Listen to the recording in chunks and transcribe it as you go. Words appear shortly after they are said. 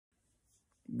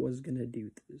was gonna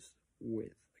do this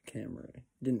with a camera.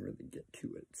 Didn't really get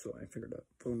to it, so I figured out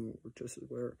phone will work just as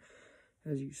well.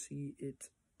 As you see, it's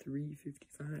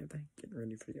 3:55. Getting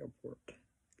ready for the airport.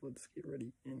 Let's get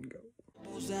ready and go.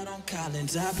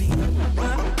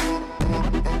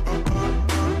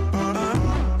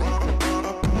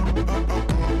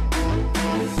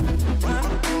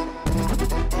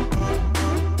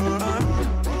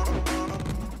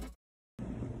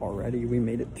 Already, we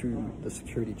made it through the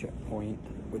security checkpoint,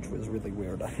 which was really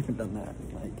weird. I haven't done that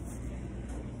in like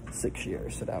 6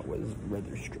 years, so that was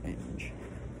rather strange.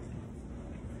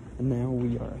 And now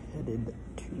we are headed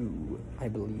to, I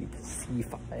believe,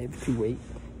 C5 to wait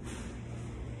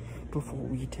before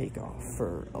we take off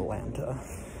for Atlanta.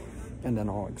 And then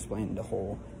I'll explain the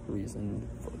whole reason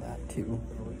for that too.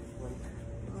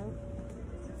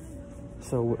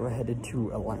 So we're headed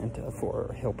to Atlanta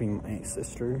for helping my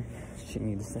sister. She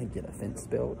needs to get a fence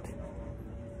built.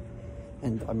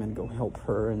 And I'm gonna go help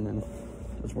her, and then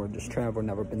as we're just traveling,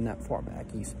 never been that far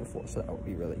back east before, so that would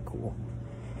be really cool.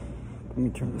 Let me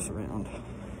turn this around.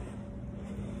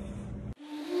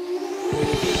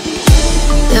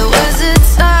 There was a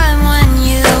time when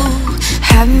you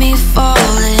had me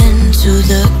falling to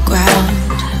the ground,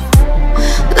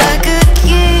 like a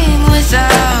king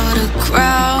without a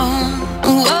crown.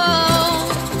 Whoa,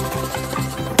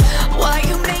 why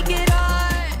you make it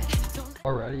hard?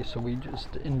 Alrighty, so we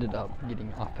just ended up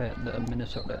getting off at the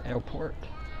Minnesota airport.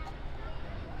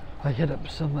 I hit up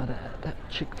some of that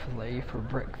Chick-fil-A for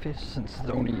breakfast, since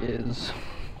it only is,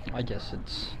 I guess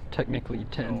it's technically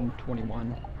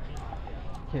 10:21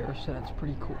 here, so that's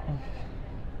pretty cool.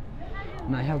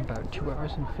 And I have about 2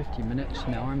 hours and 50 minutes.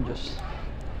 Now I'm just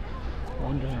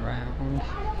wandering around,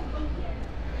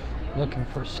 looking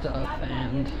for stuff,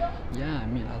 and yeah, I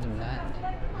mean, other than that,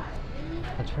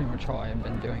 that's pretty much all I've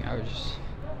been doing. I was just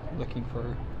looking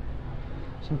for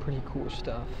some pretty cool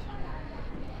stuff.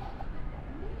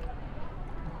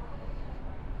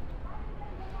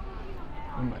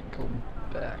 I might go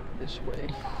back this way.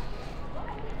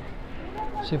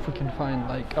 See if we can find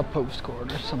like a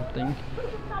postcard or something.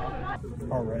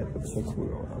 Alright, so we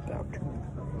are about to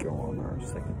go on our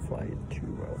second flight to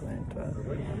Atlanta.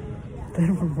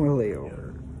 Then we're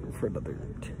layover for another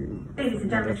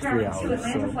 3 hours. To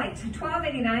Atlanta flight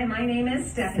 1289. My name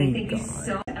is Stephanie. Thank you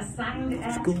so much. Assigned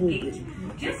at gate.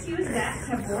 Just use that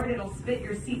to board. It'll spit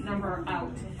your seat number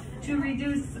out to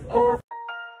reduce over.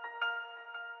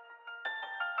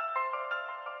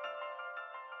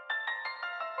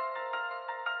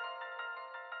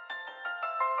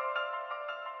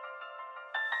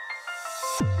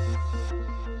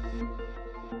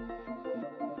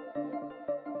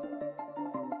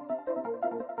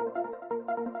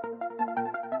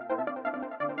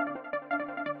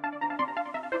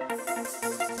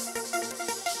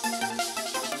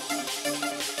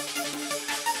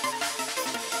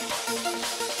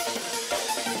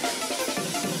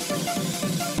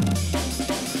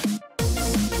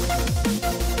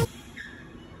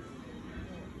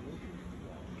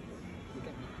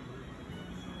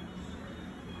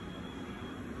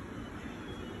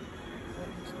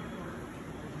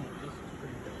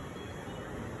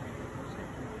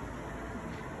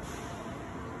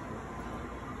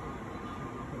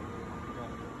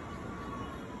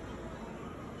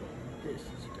 This is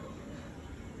dope.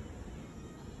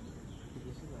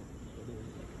 This is like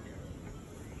literally like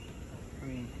I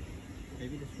mean,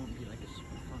 maybe this won't be like a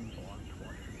super fun vlog to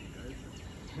watch for you guys.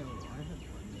 Hell, I have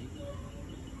fun, mate.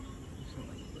 It's not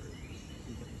like birds.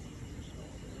 You guys just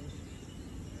all this.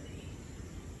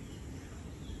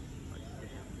 Like,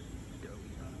 damn, dope.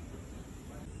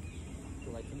 So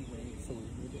like anyway, so we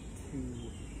made it to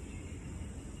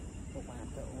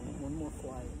Atlanta. Only one more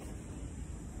flight.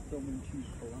 Going to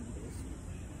Columbus,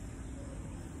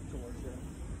 Georgia,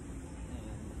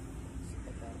 and that's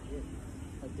about it.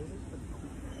 Like, this is pretty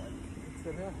cool. Like, it's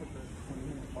good to have the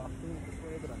 20-minute walking this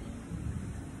way, but I mean,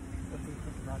 if we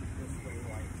think about it this way,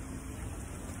 like,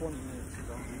 20 minutes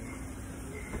is only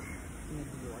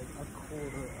maybe like a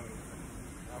quarter of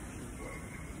actually what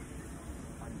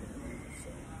I'm gonna do, so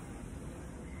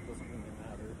it doesn't really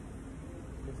matter.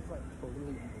 This is like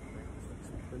totally underground, so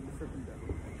it's pretty freaking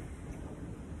dope.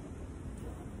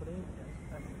 But anyways,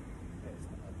 I mean, you guys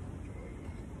have enjoyed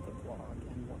the vlog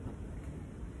and whatnot.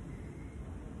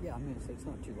 Yeah, I'm gonna say it's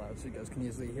not too loud so you guys can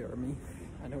easily hear me.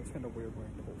 I know it's kind of weird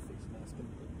wearing the whole face mask and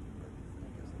everything, but I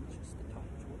guess it's just the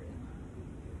times we're in.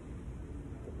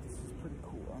 But this is pretty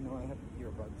cool. I know I have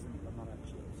earbuds in, but I'm not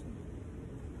actually listening to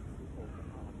hold them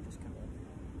on. I'm just kind of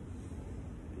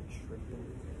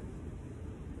shrinking,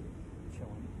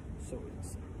 chilling. So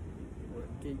we're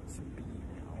at gate B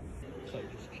now. So I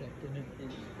just checked in. And it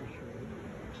is for sure.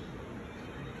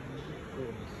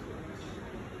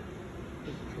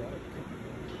 His drive coming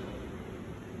in.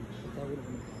 If that would have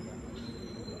been on that much,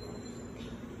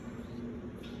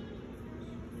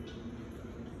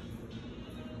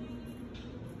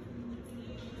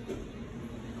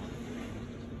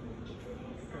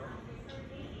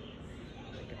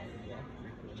 like a walk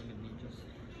recording of me just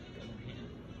going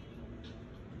ham,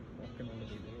 walking over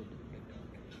the road with my dog.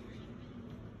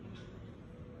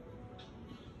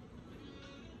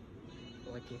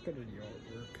 Like, look at the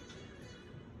artwork.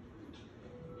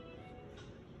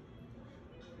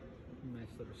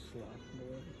 Nice little slot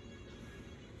board.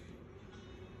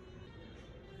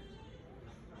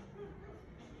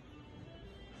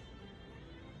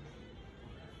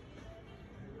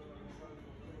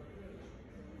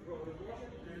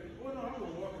 Well, no, I'm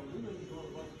gonna walk. We just doing a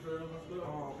bunch of trails and stuff.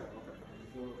 Oh, okay, okay.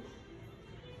 So,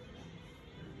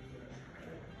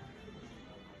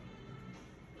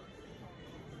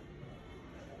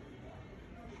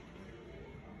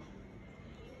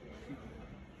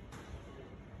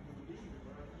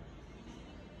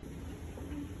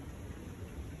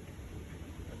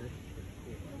 This is pretty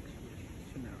cool exhibition.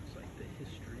 So now it's like the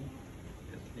history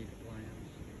of native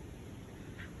lands.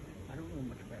 I don't know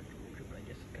much about Georgia, but I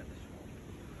guess it's kind of small.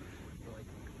 But like,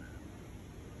 look at that.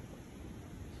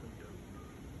 So dope.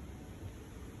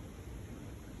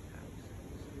 Houses.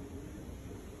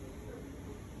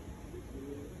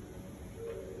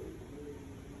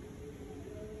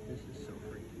 This is so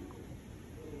freaking cool.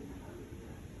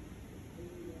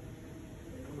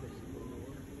 Oh, the Civil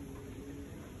War.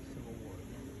 Civil War.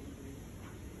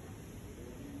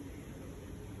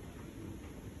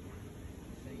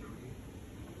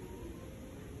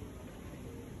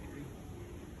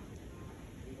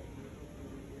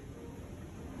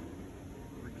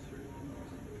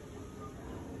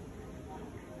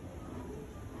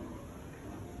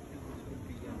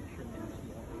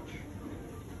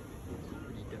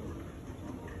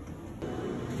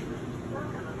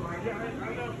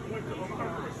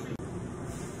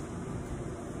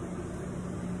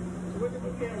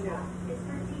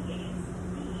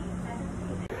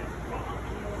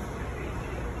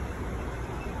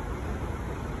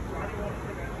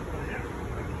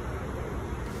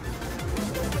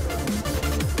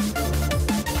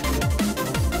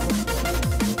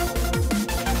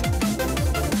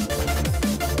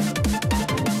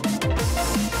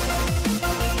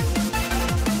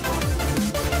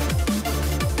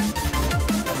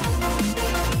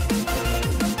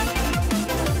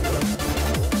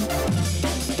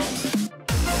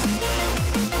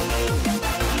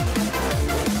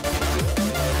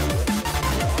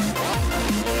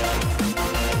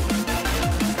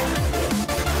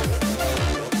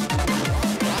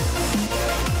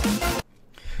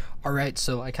 Alright,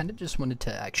 so I kind of just wanted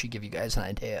to actually give you guys an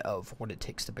idea of what it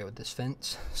takes to build this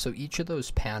fence. So each of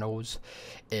those panels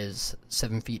is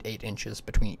 7 feet 8 inches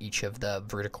between each of the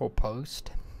vertical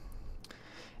posts.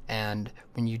 And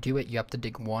when you do it, you have to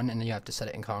dig one and then you have to set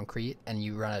it in concrete, and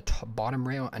you run a bottom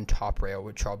rail and top rail,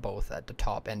 which are both at the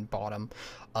top and bottom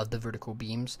of the vertical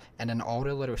beams, and then all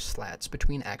the little slats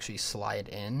between actually slide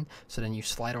in. So then you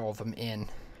slide all of them in.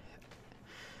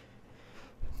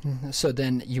 So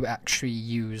then you actually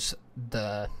use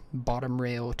the bottom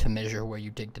rail to measure where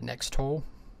you dig the next hole,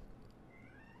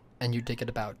 and you dig it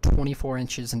about 24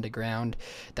 inches in the ground.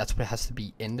 That's what it has to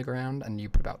be in the ground, and you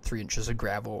put about 3 inches of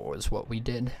gravel is what we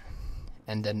did.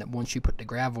 And then once you put the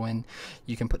gravel in,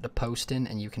 you can put the post in,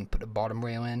 and you can put the bottom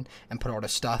rail in and put all the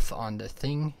stuff on the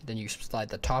thing. Then you slide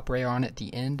the top rail on at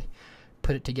the end,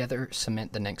 put it together,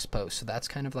 cement the next post. So that's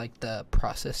kind of like the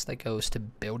process that goes to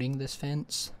building this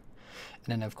fence.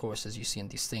 And then of course, as you see in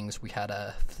these things, we had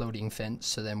a floating fence,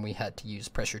 so then we had to use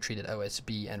pressure treated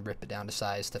OSB and rip it down to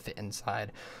size to fit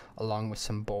inside, along with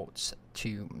some bolts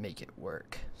to make it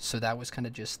work. So that was kind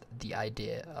of just the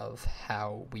idea of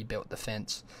how we built the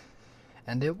fence,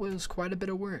 and it was quite a bit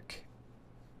of work.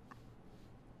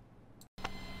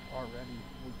 Already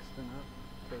Wigston up,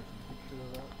 throw some pictures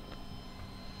of that,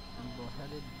 and we're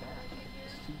headed back.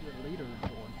 See you later,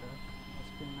 Georgia.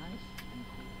 It's been nice and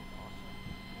cool.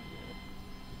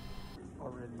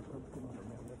 Already hooked in the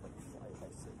mail with like fly. I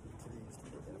said today is to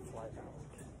get that fly out.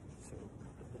 So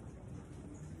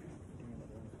doing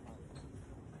it in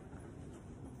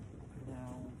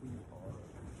now we are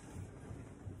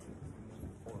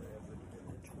taking forever to get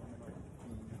the terminal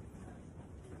and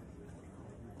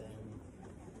then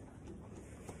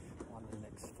on the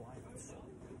next flight. So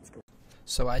let's go.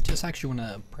 So I just actually want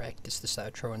to practice this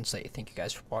outro and say thank you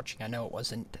guys for watching. I know it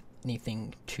wasn't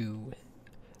anything too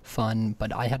fun,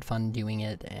 but I had fun doing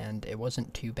it, and it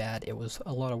wasn't too bad. It was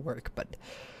a lot of work, but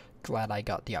glad I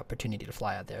got the opportunity to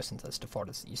fly out there, since that's the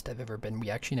farthest east I've ever been. We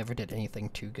actually never did anything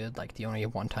too good. Like, the only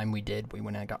one time we did, we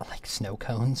went and got like snow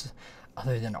cones,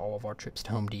 other than all of our trips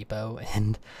to Home Depot.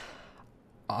 And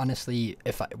honestly,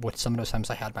 with some of those times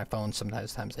I had my phone,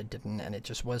 sometimes I didn't, and it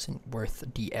just wasn't worth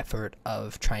the effort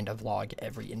of trying to vlog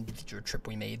every individual trip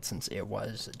we made, since it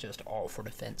was just all for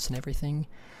the fence and everything.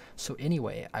 So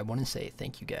anyway, I want to say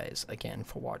thank you guys again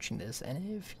for watching this,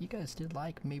 and if you guys did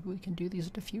like, maybe we can do these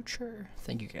in the future.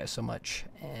 Thank you guys so much,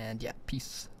 and yeah,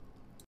 peace.